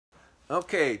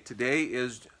Okay, today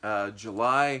is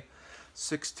July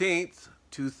 16th,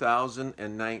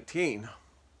 2019.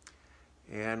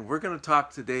 And we're going to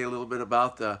talk today a little bit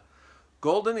about the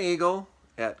Golden Eagle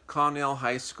at Connell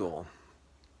High School.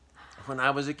 When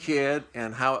I was a kid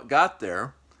and how it got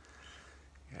there.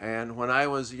 And when I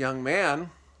was a young man,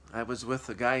 I was with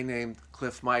a guy named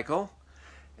Cliff Michael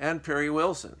and Perry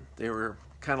Wilson. They were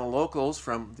kind of locals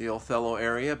from the Othello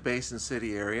area, Basin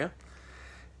City area.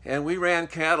 And we ran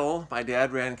cattle. My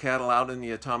dad ran cattle out in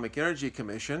the Atomic Energy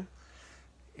Commission.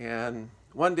 And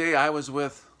one day I was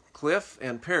with Cliff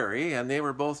and Perry, and they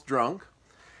were both drunk.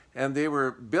 And they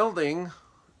were building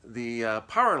the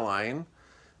power line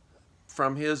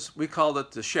from his, we called it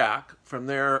the shack, from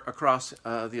there across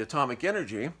the Atomic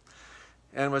Energy.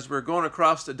 And as we were going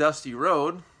across the dusty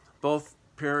road, both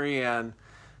Perry and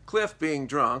Cliff being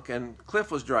drunk, and Cliff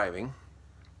was driving,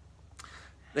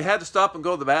 they had to stop and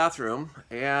go to the bathroom,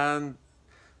 and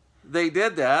they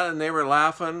did that, and they were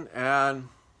laughing, and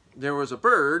there was a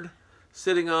bird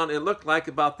sitting on, it looked like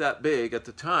about that big at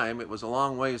the time, it was a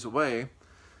long ways away,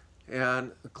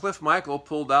 and Cliff Michael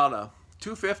pulled out a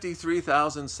 .250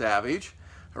 3000 Savage,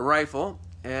 a rifle,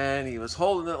 and he was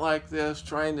holding it like this,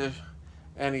 trying to,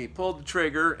 and he pulled the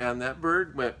trigger, and that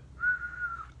bird went,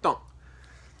 thump.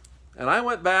 And I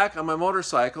went back on my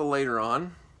motorcycle later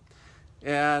on,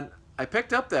 and I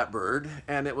picked up that bird,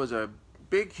 and it was a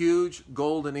big, huge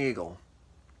golden eagle.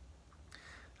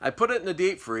 I put it in the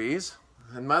deep freeze,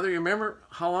 and Mother, you remember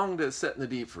how long did it sit in the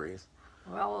deep freeze?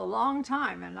 Well, a long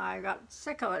time, and I got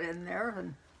sick of it in there,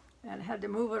 and had to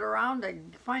move it around to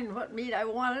find what meat I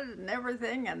wanted and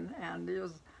everything, and he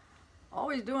was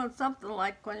always doing something,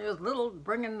 like when he was little,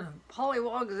 bringing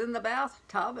pollywogs in the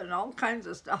bathtub and all kinds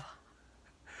of stuff.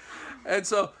 And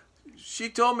so she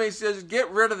told me, she says, get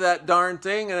rid of that darn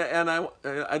thing, and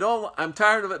I'm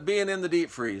tired of it being in the deep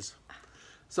freeze.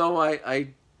 So I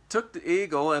took the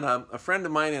eagle, and a friend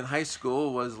of mine in high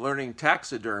school was learning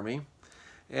taxidermy,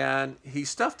 and he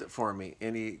stuffed it for me,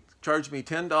 and he charged me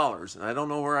 $10, and I don't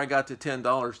know where I got the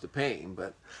 $10 to pay him,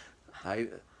 but I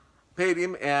paid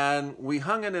him, and we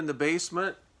hung it in the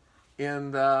basement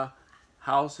in the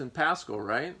house in Pasco,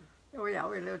 right? Oh yeah,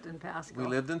 we lived in Pasco. We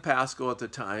lived in Pasco at the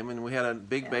time, and we had a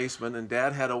big basement, and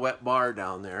Dad had a wet bar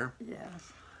down there.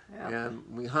 Yes. Yep. And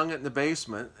we hung it in the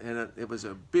basement, and it was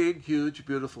a big, huge,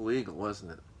 beautiful eagle,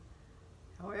 wasn't it?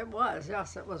 Oh, it was.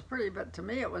 Yes, it was pretty, but to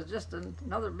me it was just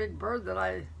another big bird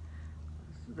that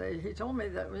he told me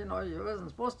that, you know, you wasn't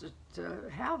supposed to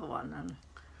have one, and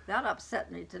that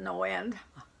upset me to no end.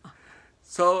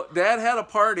 So Dad had a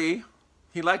party.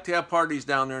 He liked to have parties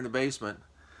down there in the basement,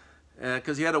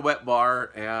 because he had a wet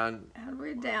bar, and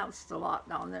we danced a lot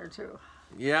down there too.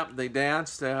 Yeah, they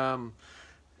danced, and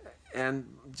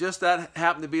just that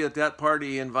happened to be at that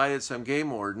party. He invited some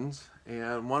game wardens,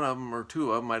 and one of them or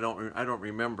two of them, I don't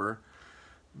remember,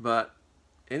 but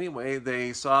anyway,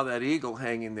 they saw that eagle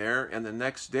hanging there, and the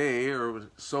next day or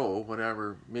so,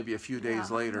 whatever, maybe a few days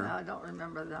later. I don't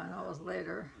remember that. I know it was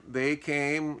later. They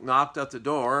came, knocked at the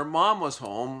door. Mom was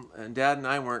home, and Dad and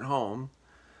I weren't home.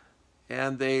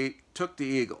 And they took the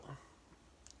eagle.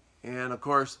 And of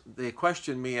course, they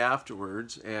questioned me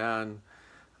afterwards, and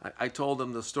I told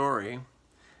them the story.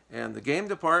 And the game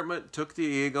department took the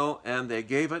eagle, and they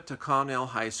gave it to Connell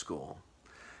High School.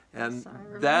 And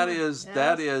that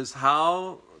is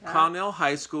how Connell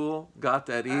High School got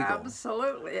that eagle.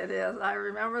 Absolutely it is. I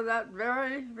remember that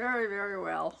very, very, very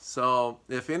well. So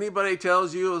if anybody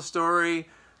tells you a story,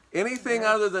 anything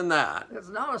other than that. It's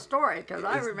not a story, because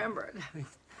I remember it.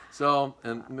 So,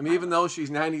 and even though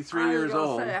she's 93 years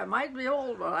old, I might be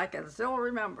old, but I can still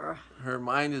remember. Her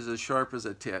mind is as sharp as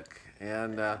a tick.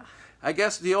 And I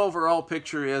guess the overall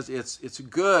picture is it's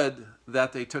good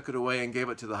that they took it away and gave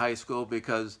it to the high school,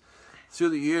 because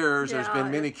through the years there's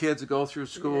been many kids that go through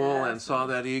school and saw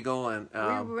that eagle. And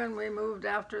when we moved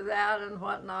after that and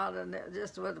whatnot, and it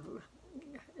just would have,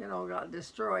 you know, got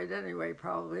destroyed anyway,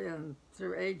 probably, and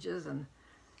through ages, and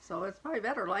so it's probably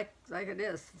better like it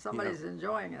is. Somebody's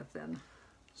enjoying it then.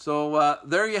 So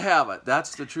there you have it.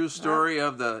 That's the true story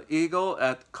of the eagle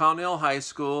at Connell High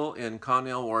School in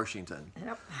Connell, Washington.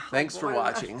 Yep. Thanks for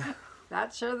watching.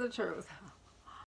 That's sure the truth.